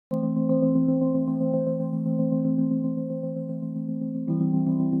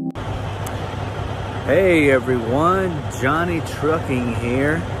Hey everyone, Johnny Trucking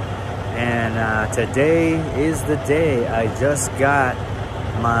here, and today is the day. I just got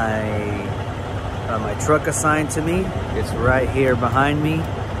my truck assigned to me. It's right here behind me.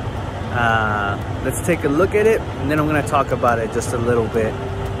 Let's take a look at it, and then I'm going to talk about it just a little bit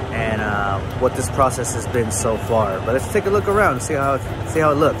and what this process has been so far. But let's take a look around and see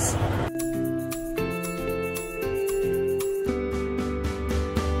how it looks.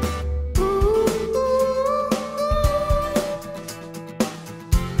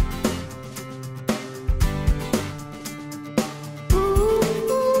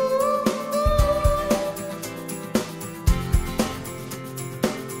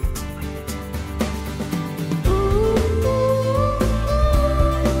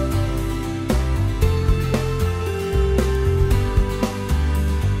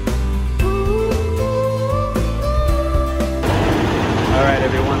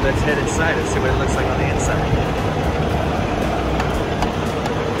 Everyone, let's head inside and see what it looks like on the inside.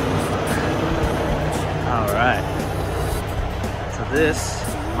 Alright, so this,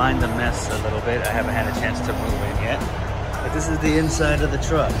 mind the mess a little bit. I haven't had a chance to move in yet, but this is the inside of the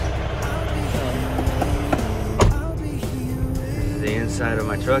truck. This is the inside of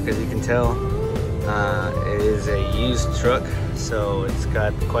my truck. As you can tell, it is a used truck, so it's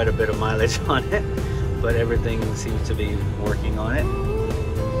got quite a bit of mileage on it, but everything seems to be working on it.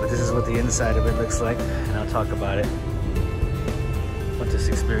 This is what the inside of it looks like, and I'll talk about it, what this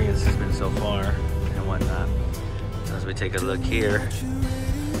experience has been so far and whatnot. So as we take a look here,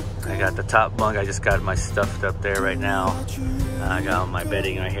 I got the top bunk. I just got my stuff up there right now. I got my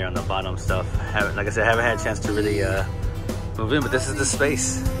bedding right here on the bottom stuff. Like I said, I haven't had a chance to really move in, but this is the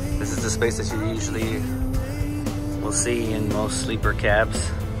space. This is the space that you usually will see in most sleeper cabs.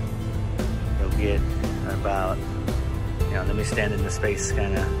 You'll get about, let me stand in the space,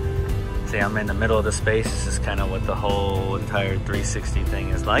 kind of say I'm in the middle of the space. This is kind of what the whole entire 360 thing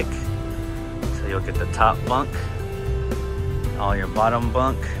is like. So you'll get the top bunk, all your bottom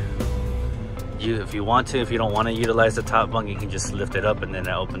bunk. If you want to, if you don't want to utilize the top bunk, you can just lift it up and then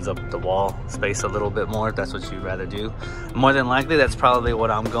it opens up the wall space a little bit more if that's what you'd rather do. More than likely, that's probably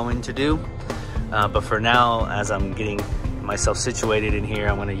what I'm going to do. But for now, as I'm getting myself situated in here,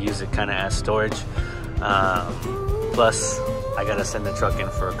 I'm going to use it kind of as storage. Plus, I gotta send the truck in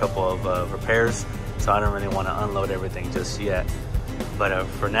for a couple of repairs, so I don't really want to unload everything just yet. But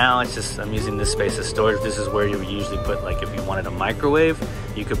for now, it's just, I'm using this space as storage. This is where you would usually put, like, if you wanted a microwave,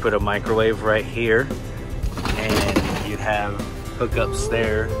 you could put a microwave right here, and you'd have hookups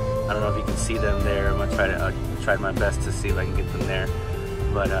there. I don't know if you can see them there. I'm gonna try my best to see if I can get them there.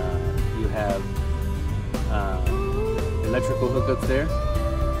 But you have electrical hookups there.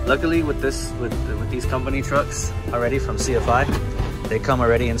 Luckily, with these company trucks already from CFI, they come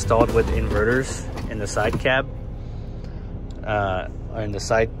already installed with inverters in the side cab, or in the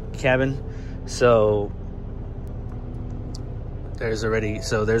side cabin. So there's already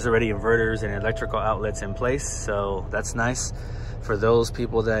inverters and electrical outlets in place. So that's nice for those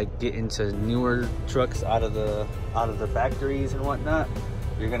people that get into newer trucks out of the factories and whatnot.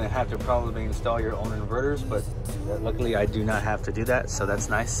 You're gonna have to probably install your own inverters, but luckily I do not have to do that, so that's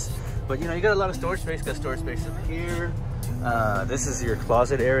nice. But you got a lot of storage space. Got storage space up here. This is your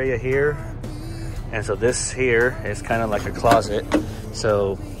closet area here, and so this here is kind of like a closet,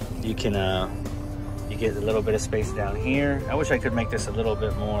 so you can you get a little bit of space down here. I wish I could make this a little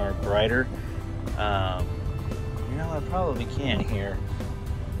bit more brighter. I probably can here.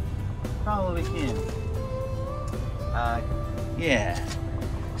 Probably can. Yeah.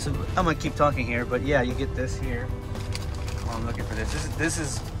 So I'm gonna keep talking here, but yeah, you get this here. Oh, I'm looking for this. This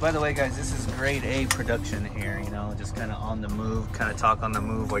is, by the way, guys, this is grade A production here. Just kind of on the move, kind of talk on the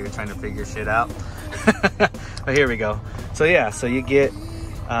move while you're trying to figure shit out. But here we go. So yeah, so you get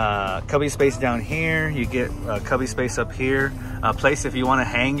cubby space down here. You get cubby space up here. Place if you want to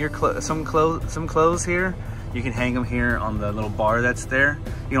hang your some clothes here. You can hang them here on the little bar that's there.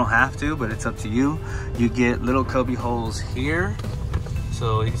 You don't have to, but it's up to you. You get little cubby holes here.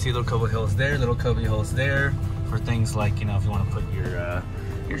 So you can see little cubby holes there, little cubby holes there for things like, if you want to put your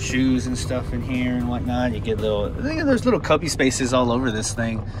shoes and stuff in here and whatnot. You get there's little cubby spaces all over this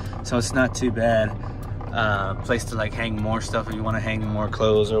thing, so it's not too bad. Place to like hang more stuff if you want to hang more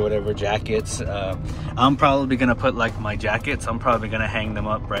clothes or whatever, jackets. I'm probably gonna put like my jackets, I'm probably gonna hang them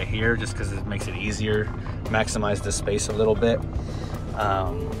up right here just because it makes it easier, maximize the space a little bit.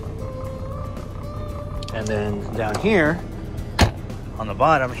 And then down here on the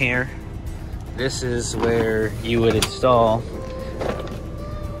bottom here, this is where you would install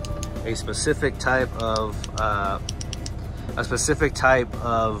a specific type of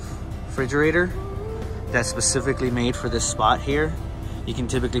refrigerator that's specifically made for this spot here. You can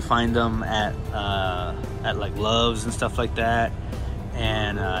typically find them at like Love's and stuff like that.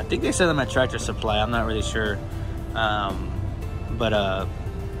 And I think they sell them at Tractor Supply. I'm not really sure. But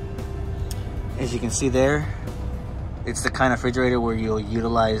as you can see there, it's the kind of refrigerator where you'll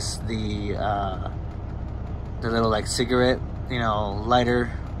utilize the little like cigarette, you know,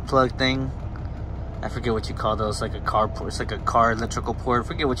 lighter plug thing. I forget what you call those, like a car port. It's like a car electrical port. I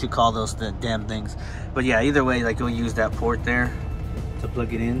forget what you call those, the damn things. But yeah, either way, like you'll use that port there to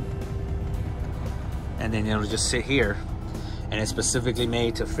plug it in, and then it'll just sit here. And it's specifically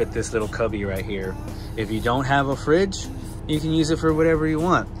made to fit this little cubby right here. If you don't have a fridge, you can use it for whatever you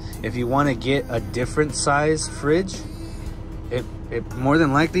want. If you want to get a different size fridge, it more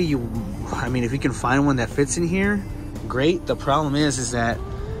than likely I mean, if you can find one that fits in here, great. The problem is that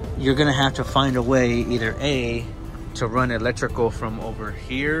you're gonna have to find a way, either A, to run electrical from over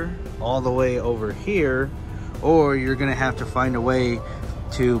here all the way over here, or you're gonna have to find a way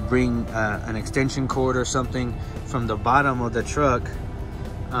to bring an extension cord or something from the bottom of the truck,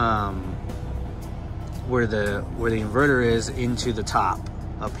 where the inverter is, into the top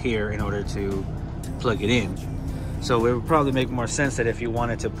up here in order to plug it in. So it would probably make more sense that if you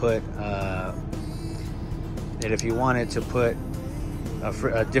wanted to put a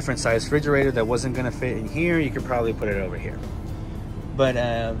different size refrigerator that wasn't going to fit in here, you could probably put it over here. But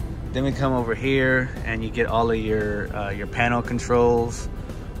then we come over here and you get all of your panel controls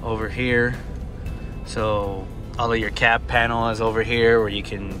over here. So all of your cap panel is over here, where you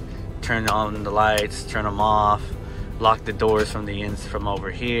can turn on the lights, turn them off, lock the doors from over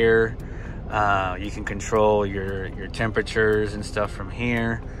here. You can control your temperatures and stuff from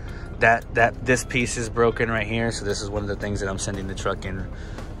here. This piece is broken right here, so this is one of the things that I'm sending the truck in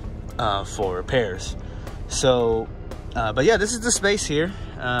for repairs. So but yeah, this is the space here.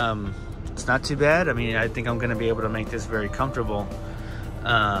 It's not too bad. I mean, I think I'm gonna be able to make this very comfortable.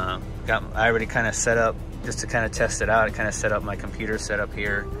 I already kind of set up, just to kind of test it out, I kind of set up my computer setup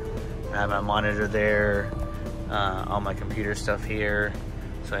here. I have my monitor there, all my computer stuff here.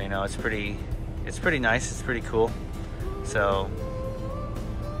 So, you know, it's pretty nice, it's pretty cool. So,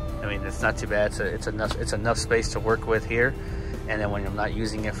 I mean, it's not too bad. It's enough space to work with here. And then when I'm not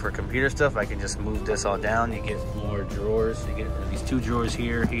using it for computer stuff, I can just move this all down. You get more drawers. You get these 2 drawers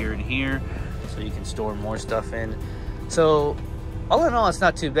here, here, and here, so you can store more stuff in. So, all in all, it's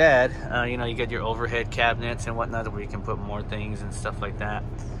not too bad. You know, you get your overhead cabinets and whatnot where you can put more things and stuff like that.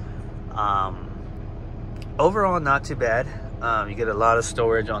 Overall, not too bad. You get a lot of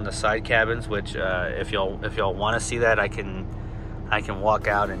storage on the side cabins, which if y'all want to see that, I can walk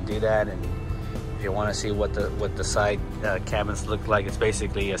out and do that. And if you want to see what the side cabins look like, it's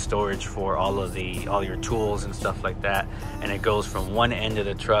basically a storage for all your tools and stuff like that. And it goes from one end of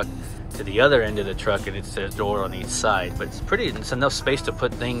the truck to the other end of the truck, and it's a door on each side. But it's enough space to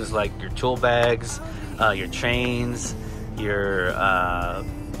put things like your tool bags, your chains, your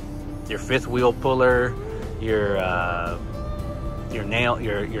 5th wheel puller, your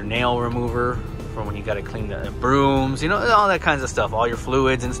nail remover for when you got to clean the brooms, you know, all that kinds of stuff, all your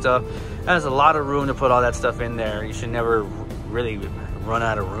fluids and stuff. There's a lot of room to put all that stuff in there. You should never really run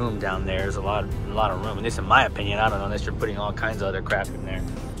out of room down there. There's a lot of room, at least in my opinion. I don't know, unless you're putting all kinds of other crap in there,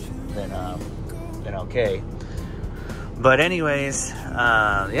 then okay. But anyways,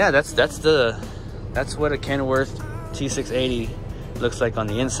 yeah, that's what a Kenworth T680 looks like on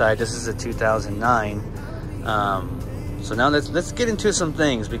the inside. This is a 2009. So now let's get into some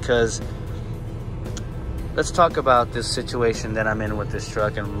things, because let's talk about this situation that I'm in with this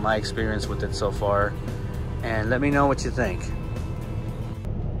truck and my experience with it so far, and let me know what you think.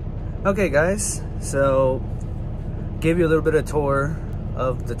 Okay guys, so give you a little bit of tour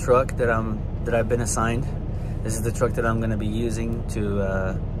of the truck that I've been assigned. This is the truck that I'm going to be using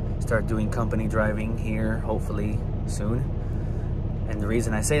to start doing company driving here, hopefully soon. And the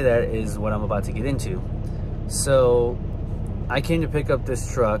reason I say that is what I'm about to get into. So I came to pick up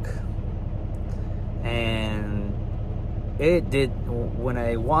this truck, and when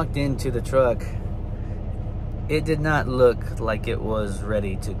I walked into the truck, it did not look like it was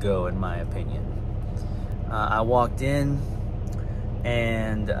ready to go, in my opinion. I walked in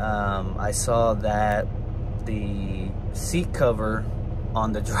and I saw that the seat cover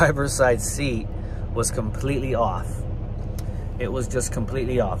on the driver's side seat was completely off. It was just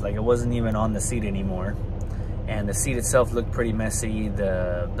completely off, like it wasn't even on the seat anymore. And the seat itself looked pretty messy.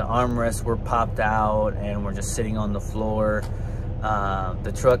 The armrests were popped out and were just sitting on the floor.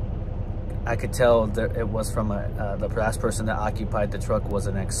 The truck I could tell that it was from the last person that occupied the truck was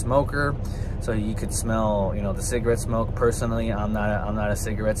an ex-smoker, so you could smell, you know, the cigarette smoke. Personally, I'm not a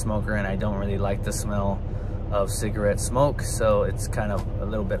cigarette smoker, and I don't really like the smell of cigarette smoke, so it's kind of a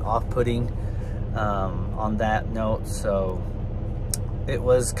little bit off-putting on that note. So it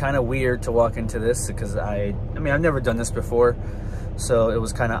was kind of weird to walk into this, because I mean, I've never done this before, so it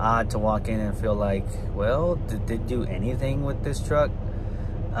was kind of odd to walk in and feel like, well, did they do anything with this truck?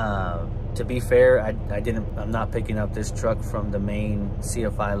 To be fair, I'm not picking up this truck from the main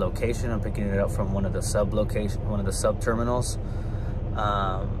CFI location. I'm picking it up from one of the sub terminals.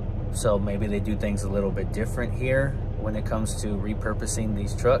 So maybe they do things a little bit different here when it comes to repurposing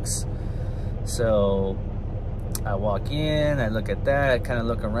these trucks. So I walk in, I look at that, I kind of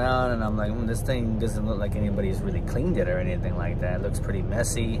look around, and I'm like, this thing doesn't look like anybody's really cleaned it or anything like that. It looks pretty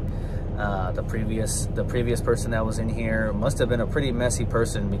messy. The previous person that was in here must have been a pretty messy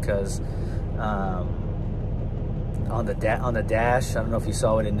person, because on the dash, I don't know if you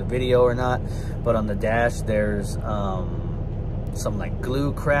saw it in the video or not, but on the dash there's some like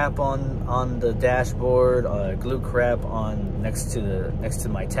glue crap on the dashboard, glue crap on next to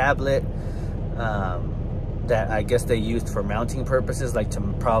my tablet, that I guess they used for mounting purposes, like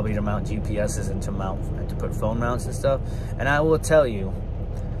probably to mount GPSs and to put phone mounts and stuff. And I will tell you,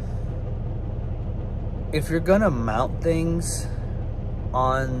 if you're gonna mount things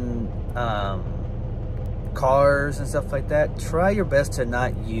on cars and stuff like that, try your best to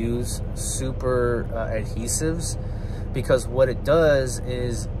not use super adhesives, because what it does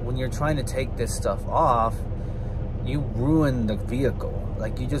is when you're trying to take this stuff off, you ruin the vehicle.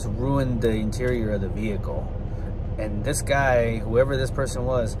 Like, you just ruin the interior of the vehicle. And this guy, whoever this person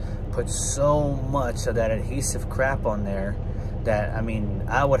was, put so much of that adhesive crap on there that, I mean,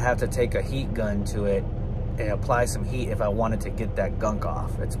 I would have to take a heat gun to it and apply some heat if I wanted to get that gunk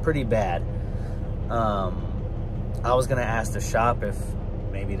off. It's pretty bad. I was gonna ask the shop if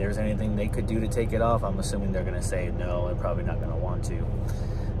maybe there's anything they could do to take it off. I'm assuming they're gonna say no, and probably not gonna want to.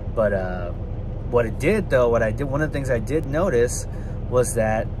 But what it did though, one of the things I did notice was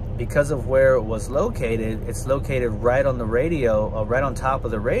that because of where it was located, it's located right on the radio, right on top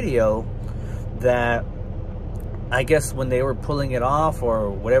of the radio, that I guess when they were pulling it off,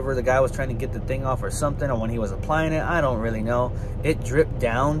 or whatever, the guy was trying to get the thing off or something, or when he was applying it, I don't really know, it dripped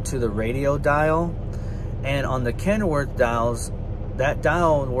down to the radio dial. And on the Kenworth dials, that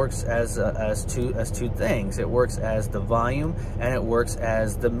dial works as two things. It works as the volume, and it works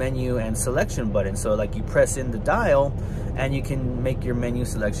as the menu and selection button. So like, you press in the dial and you can make your menu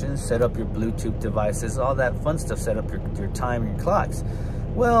selections, set up your Bluetooth devices, all that fun stuff, set up your time, your clocks.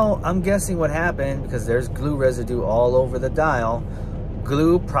 Well, I'm guessing what happened, because there's glue residue all over the dial,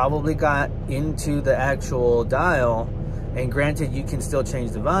 glue probably got into the actual dial, and granted, you can still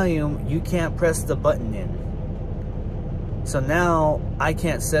change the volume, you can't press the button in. So now I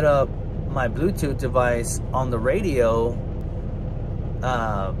can't set up my Bluetooth device on the radio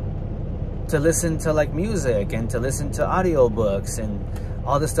to listen to like music and to listen to audiobooks and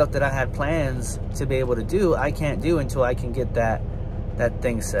all the stuff that I had plans to be able to do. I can't do until I can get that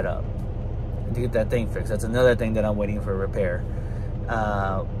thing set up, to get that thing fixed. That's another thing that I'm waiting for repair.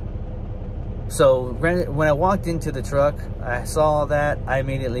 So when I walked into the truck, I saw all that. I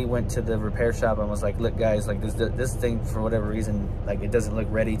immediately went to the repair shop and was like, look guys, like this thing, for whatever reason, like, it doesn't look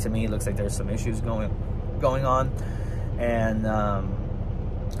ready to me. It looks like there's some issues going on. And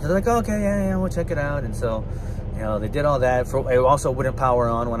they're like, oh, okay, yeah, we'll check it out. And so, you know, they did all that. It also wouldn't power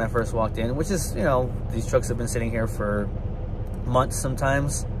on when I first walked in, which is, you know, these trucks have been sitting here for months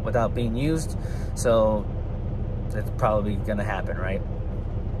sometimes without being used. So it's probably gonna happen, right?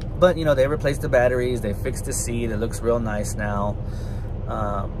 But, you know, they replaced the batteries, they fixed the seat, it looks real nice now.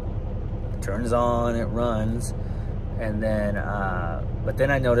 It turns on, it runs. And then, but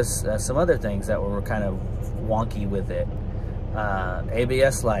then I noticed some other things that were kind of wonky with it.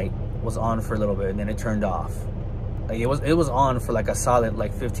 ABS light was on for a little bit, and then it turned off. Like, it was on for like a solid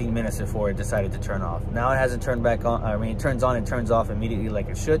like 15 minutes before it decided to turn off. Now it hasn't turned back on. I mean, it turns on and turns off immediately like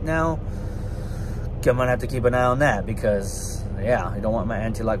it should now. I'm gonna have to keep an eye on that, because yeah, I don't want my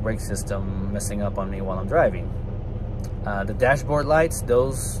anti-lock brake system messing up on me while I'm driving. The dashboard lights,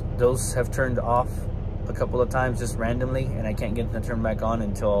 those have turned off a couple of times just randomly, and I can't get them to turn back on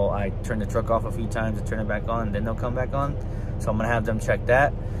until I turn the truck off a few times and turn it back on, and then they'll come back on. So I'm gonna have them check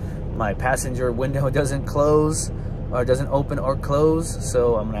that. My passenger window doesn't close, or doesn't open or close,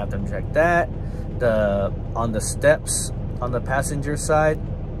 so I'm gonna have them check that. On the steps on the passenger side,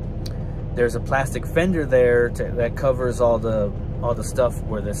 there's a plastic fender there that covers all the stuff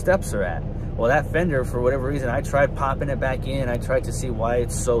where the steps are at. Well, that fender, for whatever reason, I tried popping it back in. I tried to see why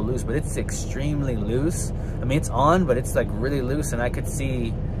it's so loose, but it's extremely loose. I mean, it's on, but it's like really loose, and I could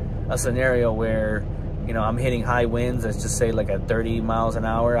see a scenario where, you know, I'm hitting high winds, let's just say like at 30 miles an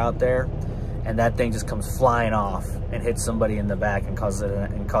hour out there, and that thing just comes flying off and hits somebody in the back and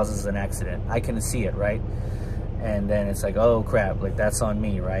causes an accident. I can see it, right? And then it's like, oh crap, like that's on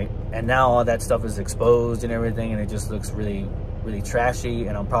me, right? And now all that stuff is exposed and everything, and it just looks really, really trashy,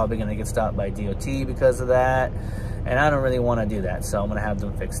 and I'm probably gonna get stopped by DOT because of that, and I don't really want to do that, so I'm gonna have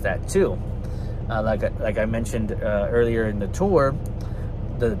them fix that too. Like I mentioned earlier in the tour,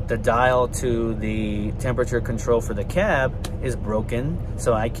 the dial to the temperature control for the cab is broken,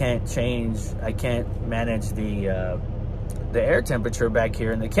 so I can't manage the air temperature back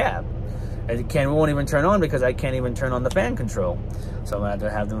here in the cab. It won't even turn on because I can't even turn on the fan control. So I'm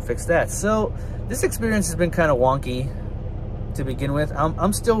gonna have them fix that. So this experience has been kind of wonky to begin with.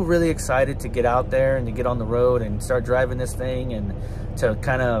 I'm still really excited to get out there and to get on the road and start driving this thing and to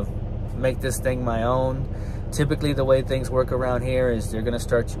kind of make this thing my own. Typically the way things work around here is you're gonna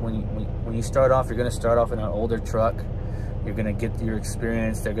start, when you start off, you're gonna start off in an older truck. You're gonna get your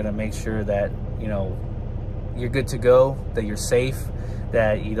experience. They're gonna make sure that, you know, you're good to go, that you're safe,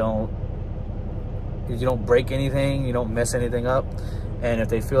 that you don't break anything, you don't mess anything up. And if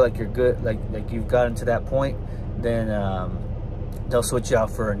they feel like you're good, like you've gotten to that point, then they'll switch you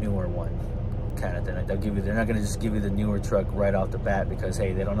out for a newer one, kind of thing. They're not gonna just give you the newer truck right off the bat because,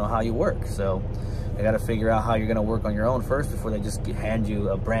 hey, they don't know how you work. So they got to figure out how you're gonna work on your own first before they just hand you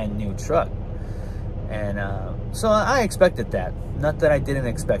a brand new truck. And so I expected that. Not that I didn't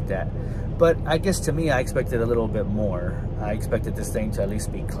expect that, but I guess to me, I expected a little bit more. I expected this thing to at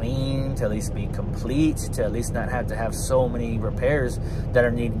least be clean, to at least be complete, to at least not have to have so many repairs that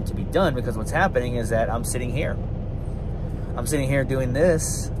are needing to be done, because what's happening is that I'm sitting here. I'm sitting here doing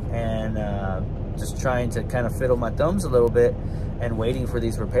this and just trying to kind of fiddle my thumbs a little bit and waiting for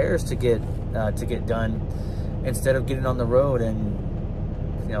these repairs to get done, instead of getting on the road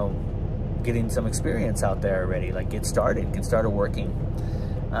and, you know, getting some experience out there already. Like get started working.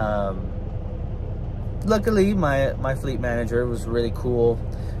 Luckily, my fleet manager was really cool,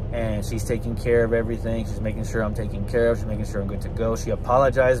 and she's taking care of everything. She's making sure I'm taken care of. She's making sure I'm good to go. She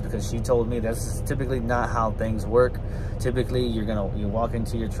apologized because she told me that's typically not how things work. Typically, you walk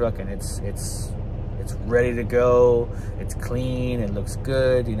into your truck and it's ready to go. It's clean. It looks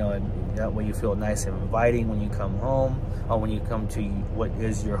good. You know, and that way you feel nice and inviting when you come home, or when you come to what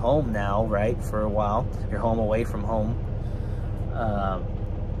is your home now, right? For a while, you're home away from home.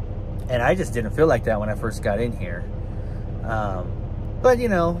 And I just didn't feel like that when I first got in here. But you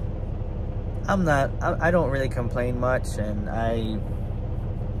know, I don't really complain much, and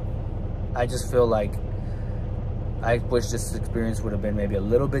I just feel like I wish this experience would have been maybe a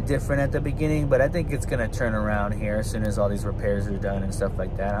little bit different at the beginning, but I think it's gonna turn around here as soon as all these repairs are done and stuff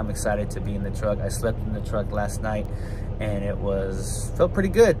like that. I'm excited to be in the truck. I slept in the truck last night, and felt pretty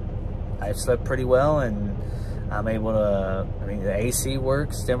good. I slept pretty well, and I'm able to, I mean, the AC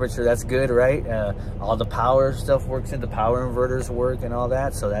works, temperature, that's good, right? All the power stuff works, and the power inverters work and all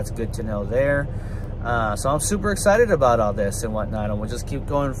that, so that's good to know there. So I'm super excited about all this and whatnot, and we'll just keep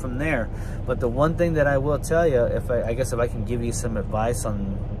going from there. But the one thing that I will tell you, I guess if I can give you some advice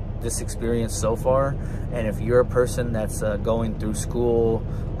on this experience so far, and if you're a person that's going through school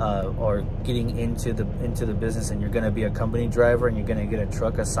or getting into the business, and you're going to be a company driver and you're going to get a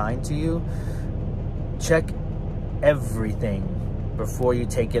truck assigned to you, check everything before you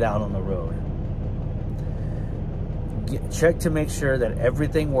take it out on the road. Check to make sure that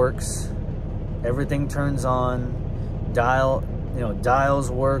everything works, everything turns on,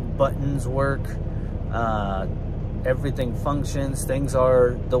 dials work, buttons work, everything functions, things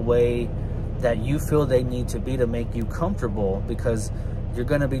are the way that you feel they need to be to make you comfortable, because you're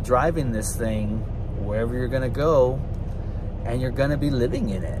going to be driving this thing wherever you're going to go, and you're going to be living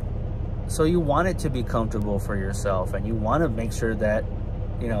in it. So you want it to be comfortable for yourself, and you want to make sure that,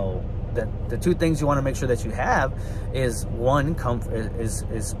 you know, that the two things you want to make sure that you have is one,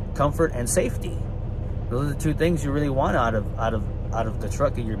 is comfort and safety. Those are the two things you really want out of the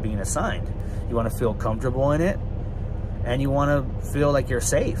truck that you're being assigned. You want to feel comfortable in it, and you want to feel like you're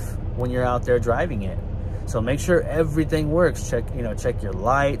safe when you're out there driving it. So make sure everything works. Check your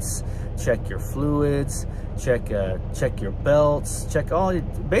lights, check your fluids, check your belts, check all.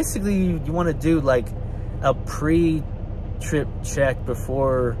 Basically, you want to do like a pre-trip check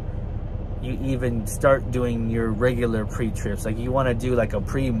before you even start doing your regular pre-trips. Like you want to do like a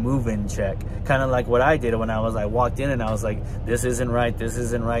pre-move-in check, kind of like what I did when I walked in and I was like, this isn't right, this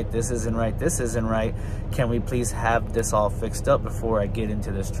isn't right, this isn't right, this isn't right. Can we please have this all fixed up before I get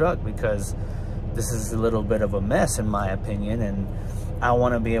into this truck? Because this is a little bit of a mess in my opinion, and I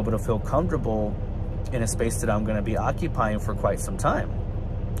want to be able to feel comfortable in a space that I'm going to be occupying for quite some time,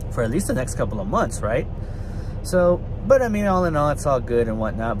 for at least the next couple of months, right? So, but I mean, all in all, it's all good and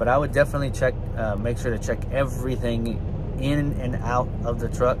whatnot, but I would definitely check, make sure to check everything in and out of the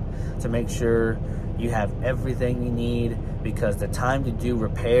truck to make sure you have everything you need, because the time to do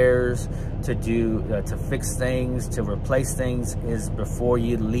repairs, to fix things, to replace things is before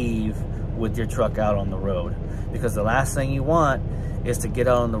you leave with your truck out on the road. Because the last thing you want is to get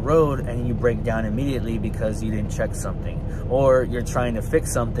out on the road and you break down immediately because you didn't check something, or you're trying to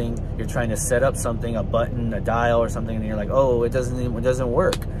fix something, you're trying to set up something, a button, a dial or something, and you're like, oh, it doesn't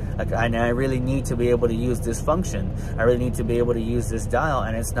work. Like I really need to be able to use this function, I really need to be able to use this dial,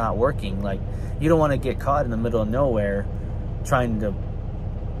 and it's not working. Like, you don't want to get caught in the middle of nowhere trying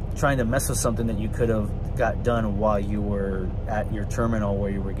to mess with something that you could have got done while you were at your terminal where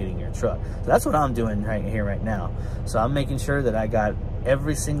you were getting your truck. So that's what I'm doing right here, right now. So I'm making sure that I got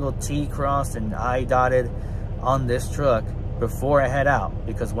every single T crossed and I dotted on this truck before I head out.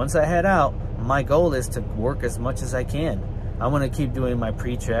 Because once I head out, my goal is to work as much as I can. I want to keep doing my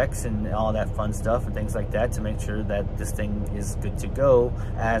pre-checks and all that fun stuff and things like that to make sure that this thing is good to go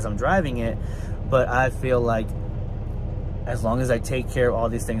as I'm driving it. But I feel like as long as I take care of all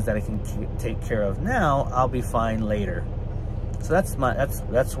these things that I can take care of now, I'll be fine later. So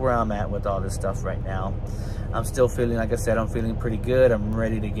that's where I'm at with all this stuff right now. I'm still feeling, like I said, I'm feeling pretty good. I'm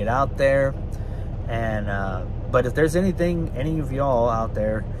ready to get out there. And but if there's anything any of y'all out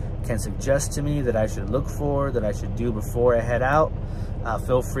there can suggest to me that I should look for, that I should do before I head out,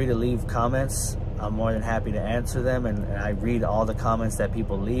 feel free to leave comments. I'm more than happy to answer them, and I read all the comments that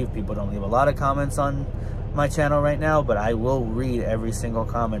people leave. People don't leave a lot of comments on my channel right now, but I will read every single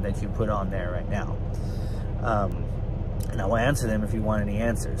comment that you put on there right now, and I will answer them if you want any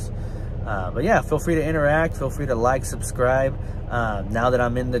answers. But yeah, feel free to interact, feel free to like, subscribe. Now that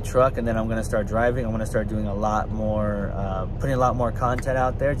I'm in the truck and then I'm going to start driving, I'm going to start doing a lot more, putting a lot more content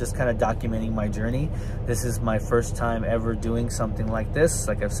out there, just kind of documenting my journey. This is my first time ever doing something like this,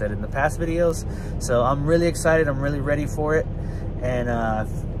 like I've said in the past videos. So I'm really excited, I'm really ready for it, and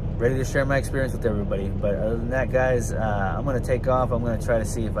ready to share my experience with everybody. But other than that, guys, I'm going to take off. I'm going to try to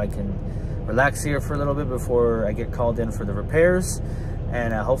see if I can relax here for a little bit before I get called in for the repairs.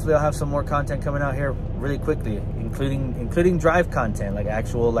 And hopefully I'll have some more content coming out here really quickly, including drive content, like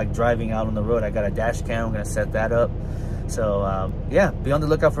actual driving out on the road. I got a dash cam, I'm going to set that up. So yeah, be on the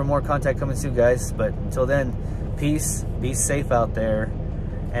lookout for more content coming soon, guys. But until then, peace, be safe out there,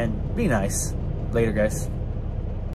 and be nice. Later, guys.